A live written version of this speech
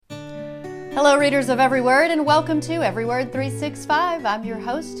Hello, readers of Every Word, and welcome to Every Word 365. I'm your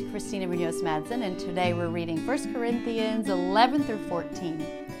host, Christina Munoz-Madsen, and today we're reading 1 Corinthians 11 through 14.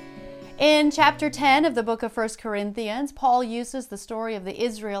 In chapter 10 of the book of 1 Corinthians, Paul uses the story of the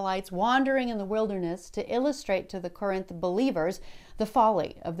Israelites wandering in the wilderness to illustrate to the Corinth believers the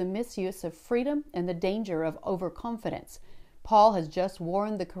folly of the misuse of freedom and the danger of overconfidence. Paul has just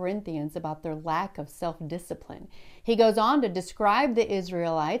warned the Corinthians about their lack of self-discipline. He goes on to describe the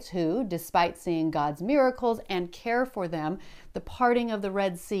Israelites who, despite seeing God's miracles and care for them, the parting of the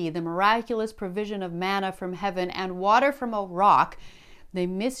Red Sea, the miraculous provision of manna from heaven and water from a rock, they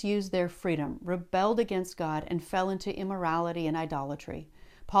misused their freedom, rebelled against God, and fell into immorality and idolatry.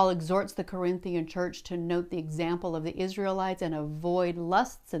 Paul exhorts the Corinthian church to note the example of the Israelites and avoid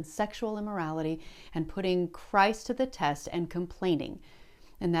lusts and sexual immorality and putting Christ to the test and complaining.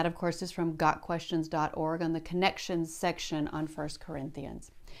 And that, of course, is from gotquestions.org on the Connections section on 1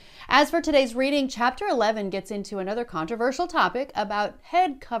 Corinthians. As for today's reading, chapter 11 gets into another controversial topic about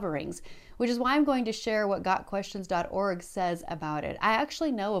head coverings, which is why I'm going to share what gotquestions.org says about it. I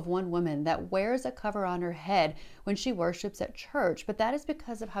actually know of one woman that wears a cover on her head when she worships at church, but that is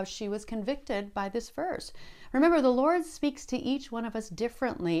because of how she was convicted by this verse. Remember, the Lord speaks to each one of us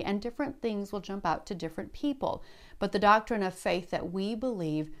differently, and different things will jump out to different people. But the doctrine of faith that we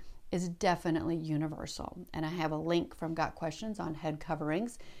believe is definitely universal. And I have a link from Got Questions on head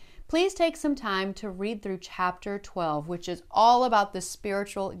coverings. Please take some time to read through chapter 12, which is all about the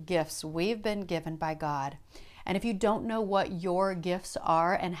spiritual gifts we've been given by God. And if you don't know what your gifts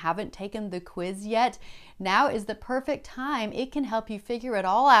are and haven't taken the quiz yet, now is the perfect time. It can help you figure it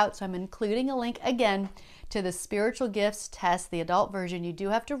all out. So I'm including a link again to the spiritual gifts test, the adult version. You do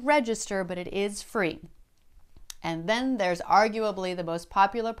have to register, but it is free. And then there's arguably the most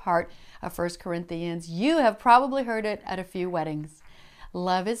popular part of 1 Corinthians. You have probably heard it at a few weddings.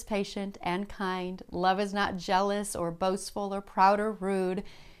 Love is patient and kind. Love is not jealous or boastful or proud or rude.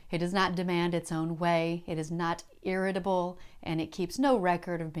 It does not demand its own way. It is not irritable, and it keeps no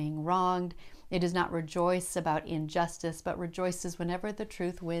record of being wronged. It does not rejoice about injustice, but rejoices whenever the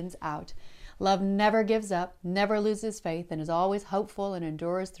truth wins out. Love never gives up, never loses faith, and is always hopeful and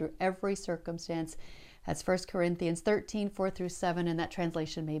endures through every circumstance. That's 1 Corinthians 13, 4 through 7, and that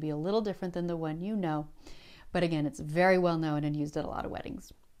translation may be a little different than the one you know. But again, it's very well known and used at a lot of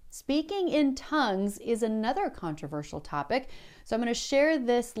weddings. Speaking in tongues is another controversial topic, so I'm going to share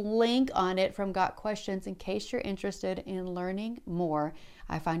this link on it from Got Questions in case you're interested in learning more.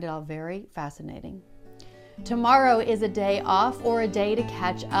 I find it all very fascinating. Tomorrow is a day off or a day to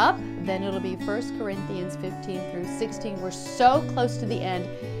catch up. Then it'll be 1 Corinthians 15 through 16. We're so close to the end.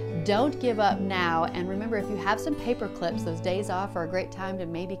 Don't give up now. And remember, if you have some paper clips, those days off are a great time to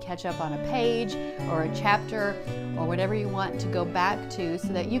maybe catch up on a page or a chapter or whatever you want to go back to so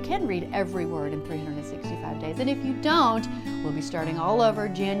that you can read every word in 365 days. And if you don't, we'll be starting all over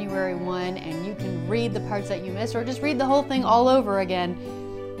January 1, and you can read the parts that you missed or just read the whole thing all over again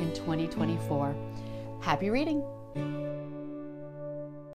in 2024. Happy reading!